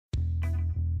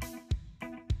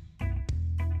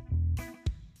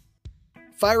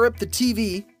Fire up the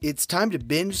TV, it's time to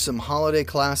binge some holiday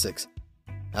classics.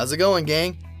 How's it going,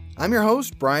 gang? I'm your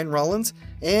host, Brian Rollins,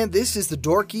 and this is the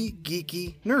Dorky,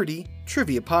 Geeky, Nerdy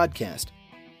Trivia Podcast.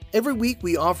 Every week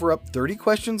we offer up 30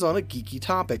 questions on a geeky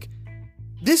topic.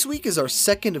 This week is our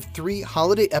second of 3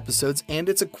 holiday episodes, and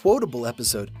it's a quotable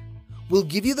episode. We'll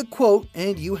give you the quote,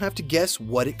 and you have to guess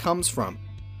what it comes from.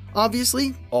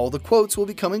 Obviously, all the quotes will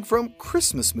be coming from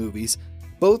Christmas movies,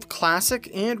 both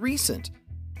classic and recent.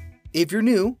 If you're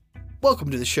new, welcome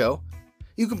to the show.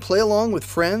 You can play along with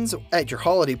friends at your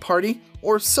holiday party,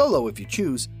 or solo if you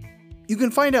choose. You can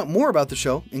find out more about the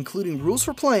show, including rules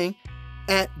for playing,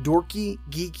 at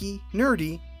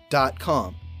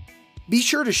dorkygeekynerdy.com. Be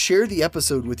sure to share the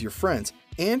episode with your friends,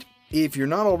 and if you're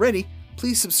not already,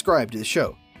 please subscribe to the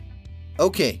show.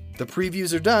 Okay, the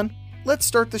previews are done. Let's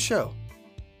start the show.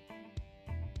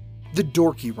 The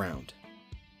Dorky Round.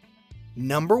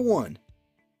 Number 1.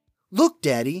 Look,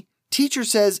 Daddy, teacher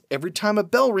says every time a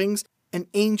bell rings, an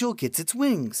angel gets its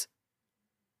wings.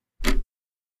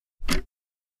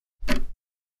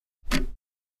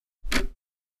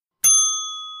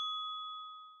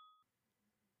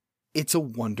 It's a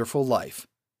Wonderful Life.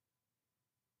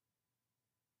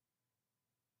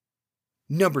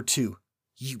 Number 2.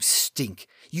 You stink.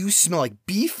 You smell like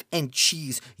beef and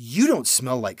cheese. You don't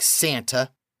smell like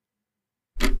Santa.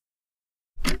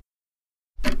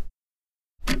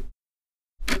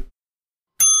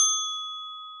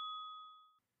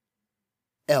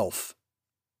 Elf.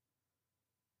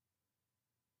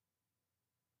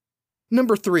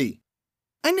 Number 3.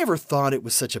 I never thought it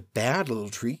was such a bad little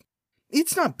tree.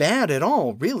 It's not bad at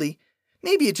all, really.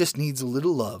 Maybe it just needs a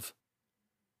little love.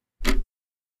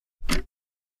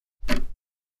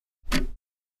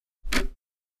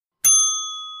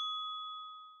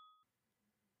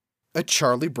 A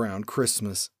Charlie Brown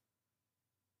Christmas.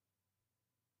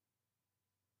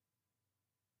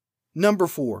 Number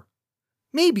 4.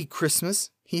 Maybe Christmas,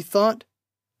 he thought,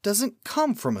 doesn't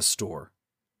come from a store.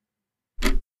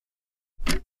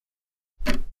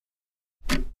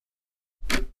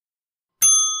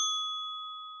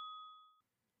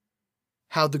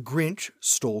 How the Grinch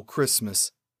Stole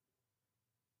Christmas.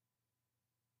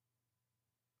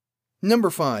 Number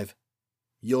 5.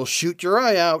 You'll shoot your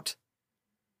eye out.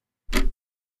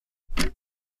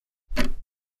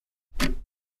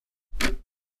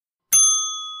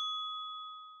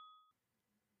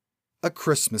 A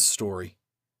Christmas Story.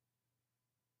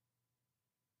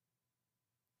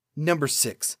 Number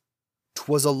 6.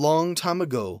 'Twas a long time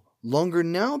ago, longer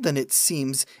now than it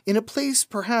seems, in a place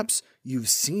perhaps you've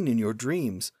seen in your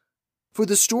dreams. For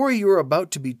the story you're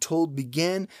about to be told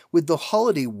began with the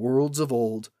holiday worlds of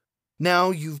old.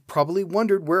 Now you've probably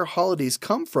wondered where holidays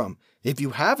come from. If you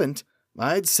haven't,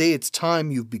 I'd say it's time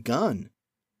you've begun.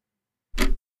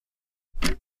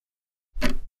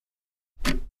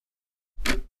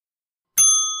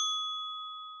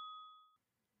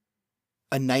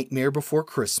 A Nightmare Before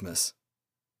Christmas.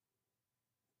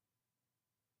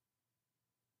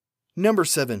 Number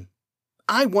 7.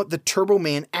 I want the Turbo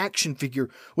Man action figure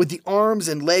with the arms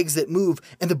and legs that move,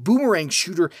 and the boomerang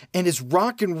shooter and his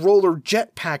rock and roller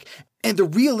jetpack, and the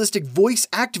realistic voice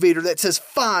activator that says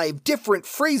 5 different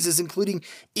phrases, including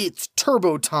 "It's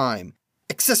Turbo Time."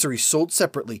 Accessories sold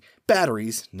separately,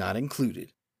 batteries not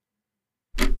included.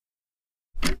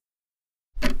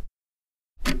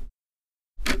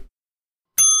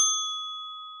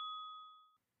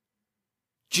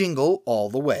 Jingle All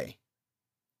the Way.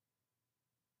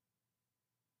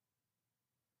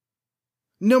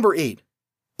 Number 8.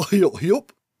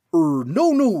 Yup.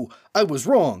 No, I was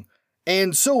wrong.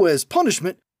 And so as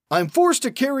punishment, I'm forced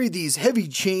to carry these heavy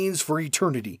chains for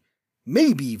eternity.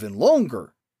 Maybe even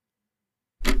longer.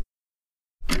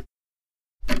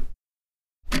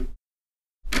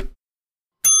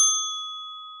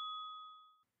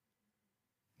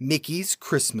 Mickey's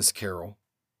Christmas Carol.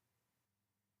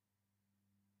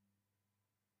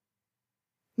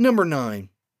 Number 9.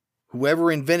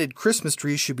 Whoever invented Christmas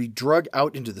trees should be dragged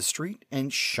out into the street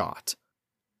and shot.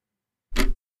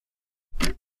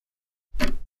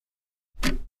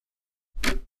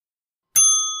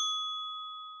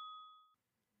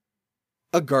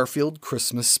 A Garfield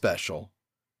Christmas Special.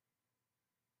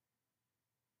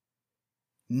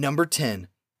 Number 10.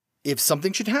 If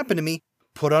something should happen to me,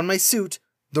 put on my suit.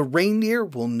 The reindeer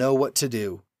will know what to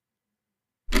do.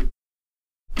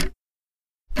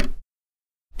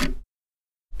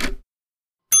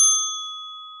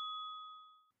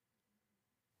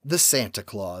 The Santa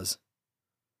Claus.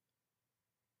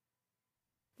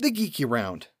 The Geeky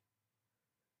Round.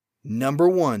 Number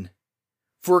 1.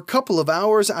 For a couple of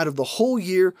hours out of the whole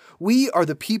year, we are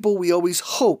the people we always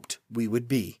hoped we would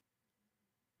be.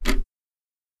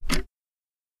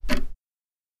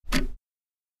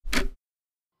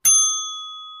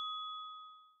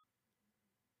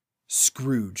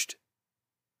 Scrooged.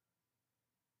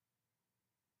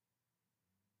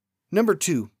 Number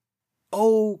 2.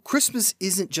 Oh, Christmas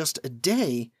isn't just a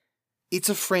day, it's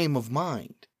a frame of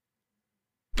mind.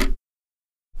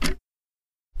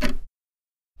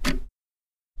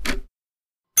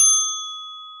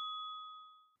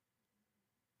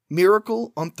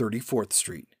 Miracle on 34th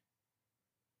Street.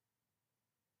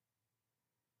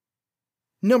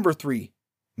 Number 3.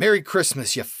 Merry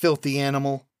Christmas, you filthy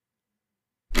animal.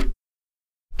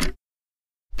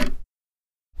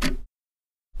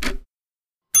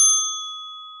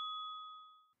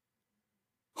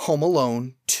 Home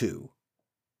Alone 2.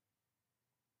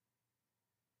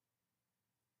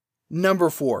 Number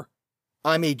 4.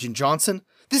 I'm Agent Johnson.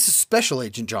 This is Special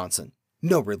Agent Johnson.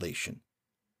 No relation.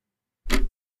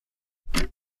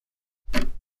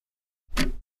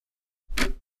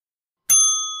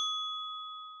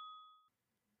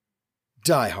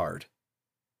 Die Hard.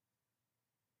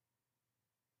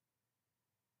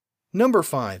 Number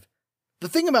 5. The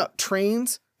thing about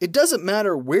trains, it doesn't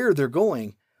matter where they're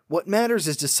going. What matters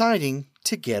is deciding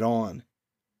to get on.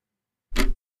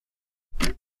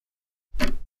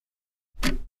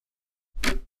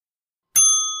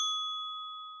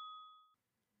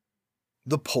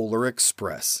 The Polar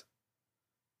Express.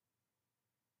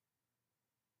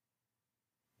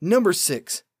 Number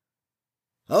 6.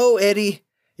 Oh, Eddie,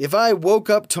 if I woke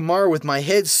up tomorrow with my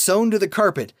head sewn to the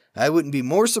carpet, I wouldn't be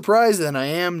more surprised than I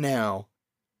am now.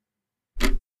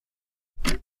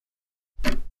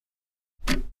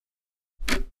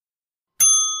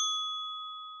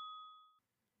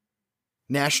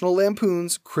 National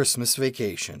Lampoon's Christmas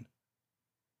Vacation.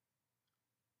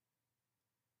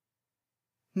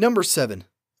 Number 7.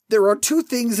 There are 2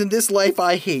 things in this life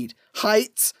I hate: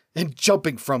 heights and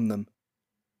jumping from them.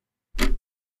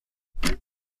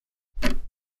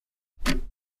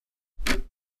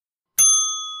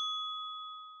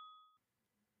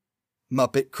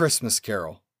 Muppet Christmas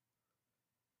Carol.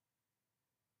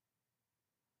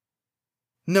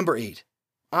 Number 8.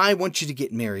 I want you to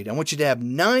get married. I want you to have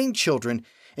 9 children,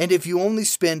 and if you only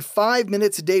spend 5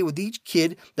 minutes a day with each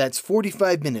kid, that's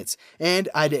 45 minutes, and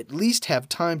I'd at least have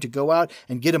time to go out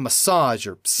and get a massage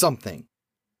or something.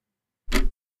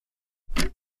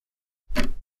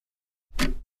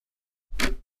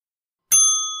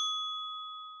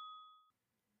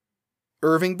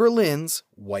 Irving Berlin's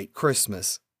White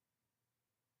Christmas.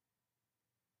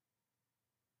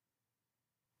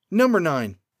 Number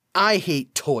 9. I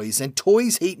hate toys, and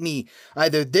toys hate me.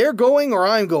 Either they're going or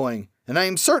I'm going, and I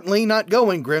am certainly not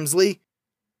going, Grimsley.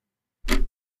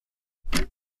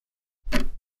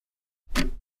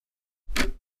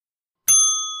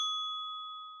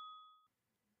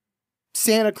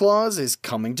 Santa Claus is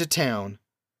coming to town.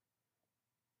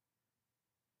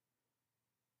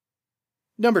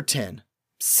 Number 10.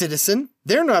 Citizen,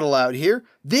 they're not allowed here.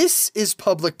 This is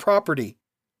public property.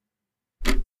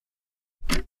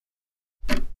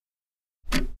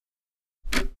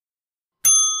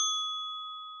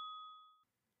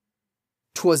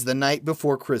 'Twas the Night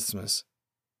Before Christmas.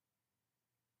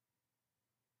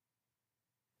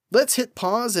 Let's hit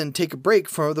pause and take a break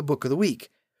for the book of the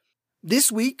week.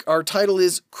 This week, our title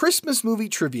is Christmas Movie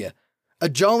Trivia, a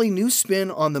jolly new spin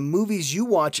on the movies you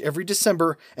watch every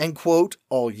December and quote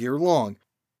all year long.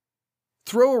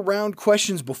 Throw around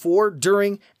questions before,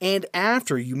 during, and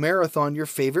after you marathon your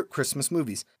favorite Christmas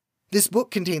movies. This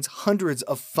book contains hundreds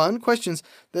of fun questions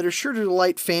that are sure to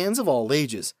delight fans of all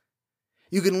ages.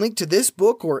 You can link to this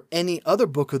book or any other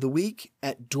book of the week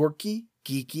at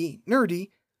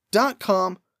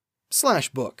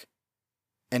dorkygeekynerdy.com/book.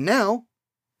 And now,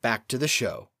 back to the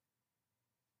show.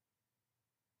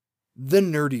 The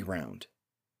Nerdy Round.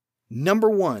 Number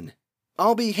 1.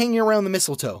 I'll be hanging around the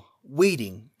mistletoe,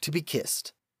 waiting to be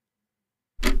kissed.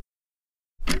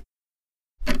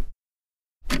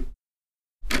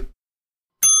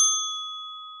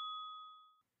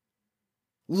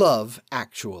 Love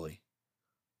Actually.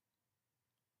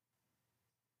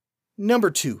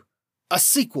 Number 2. A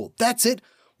sequel, that's it.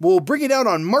 We'll bring it out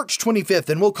on March 25th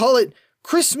and we'll call it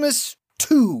Christmas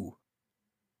 2.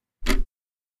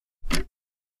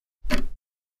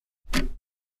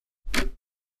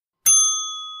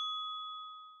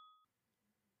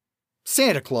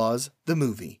 Santa Claus, the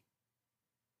movie.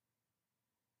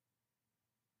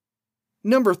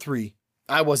 Number 3.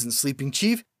 I wasn't sleeping,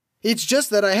 Chief. It's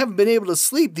just that I haven't been able to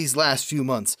sleep these last few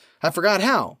months. I forgot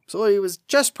how, so I was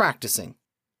just practicing.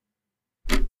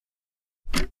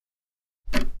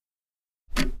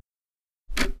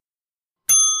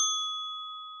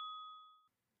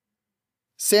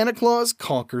 Santa Claus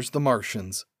Conquers the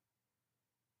Martians.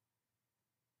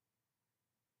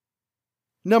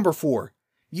 Number 4.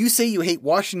 You say you hate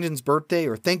Washington's birthday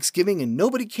or Thanksgiving and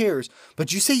nobody cares,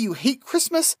 but you say you hate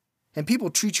Christmas and people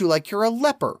treat you like you're a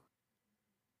leper.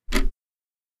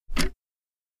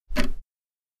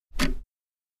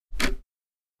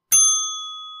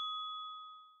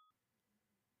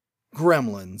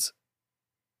 Gremlins.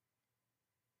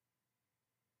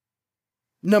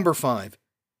 Number 5.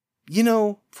 You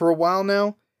know, for a while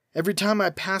now, every time I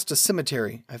passed a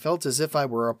cemetery, I felt as if I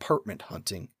were apartment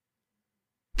hunting.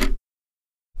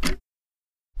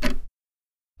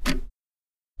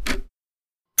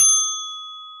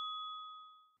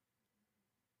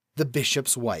 The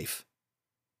Bishop's Wife.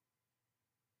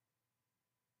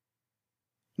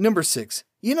 Number 6.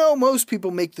 You know, most people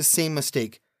make the same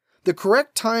mistake. The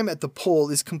correct time at the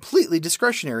pole is completely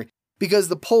discretionary because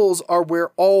the poles are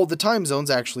where all the time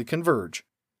zones actually converge.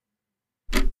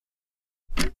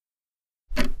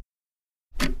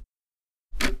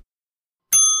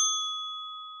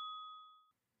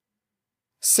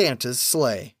 Santa's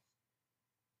Sleigh.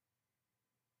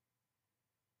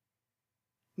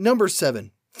 Number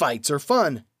 7. Fights are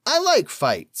fun. I like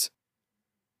fights.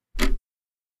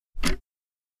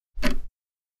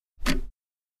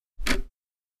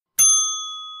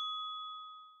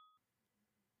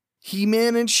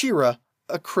 He-Man and She-Ra,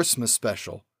 a Christmas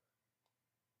special.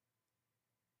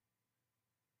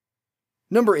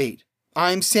 Number 8.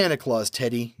 I'm Santa Claus,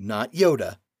 Teddy, not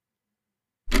Yoda.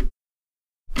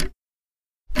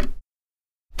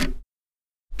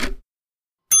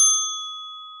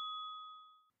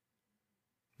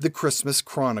 The Christmas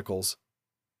Chronicles.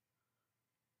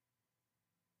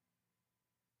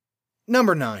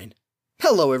 Number 9.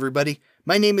 Hello, everybody.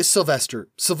 My name is Sylvester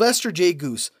J.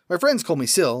 Goose. My friends call me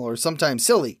Sil, or sometimes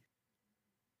Silly.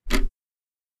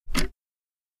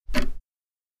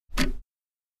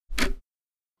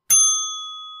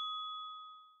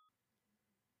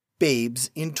 Babes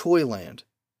in Toyland.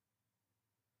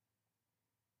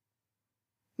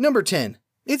 Number 10.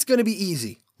 It's gonna be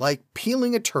easy, like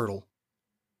peeling a turtle.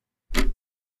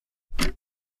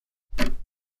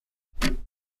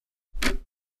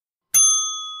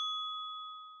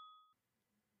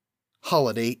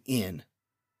 Holiday Inn.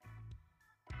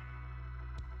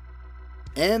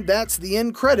 And that's the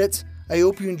end credits. I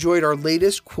hope you enjoyed our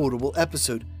latest quotable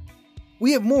episode.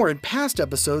 We have more in past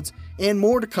episodes and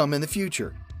more to come in the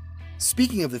future.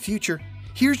 Speaking of the future,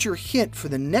 here's your hint for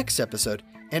the next episode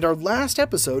and our last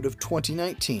episode of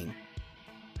 2019.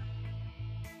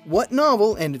 What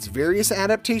novel and its various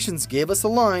adaptations gave us the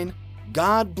line,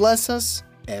 "God bless us,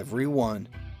 everyone"?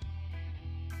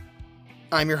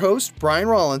 I'm your host, Brian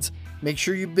Rollins. Make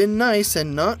sure you've been nice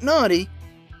and not naughty,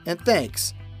 and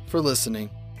thanks for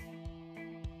listening.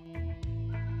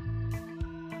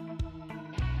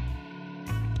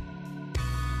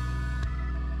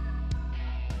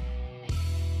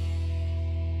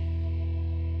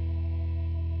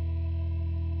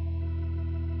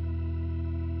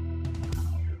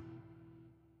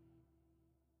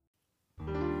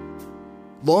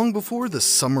 Long before the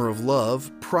Summer of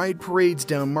Love, pride parades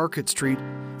down Market Street,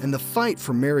 and the fight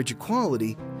for marriage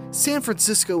equality, San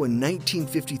Francisco in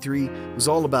 1953 was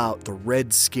all about the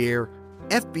Red Scare,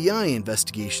 FBI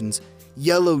investigations,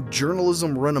 yellow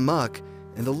journalism run amok,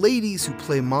 and the ladies who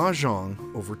play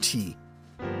mahjong over tea.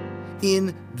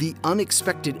 In The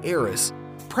Unexpected Heiress,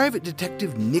 private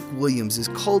detective Nick Williams is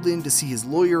called in to see his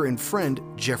lawyer and friend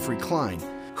Jeffrey Klein,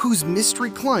 whose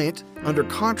mystery client, under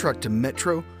contract to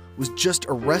Metro, was just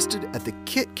arrested at the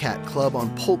Kit Kat Club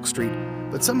on Polk Street,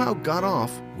 but somehow got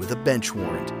off with a bench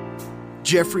warrant.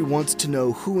 Jeffrey wants to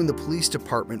know who in the police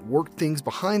department worked things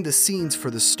behind the scenes for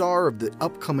the star of the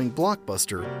upcoming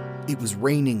blockbuster, It Was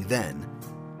Raining Then.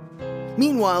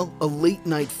 Meanwhile, a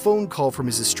late-night phone call from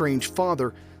his estranged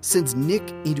father sends Nick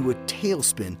into a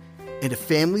tailspin, and a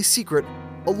family secret,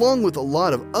 along with a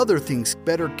lot of other things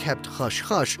better kept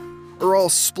hush-hush, are all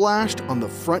splashed on the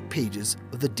front pages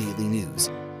of the Daily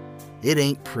News. It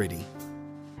ain't pretty.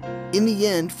 In the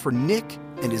end, for Nick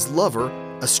and his lover,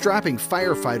 a strapping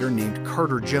firefighter named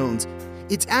Carter Jones,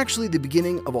 it's actually the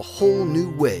beginning of a whole new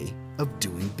way of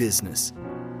doing business.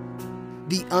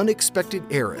 The Unexpected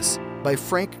Heiress by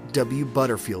Frank W.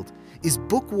 Butterfield is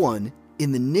book 1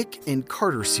 in the Nick and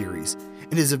Carter series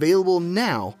and is available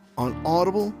now on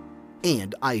Audible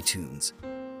and iTunes.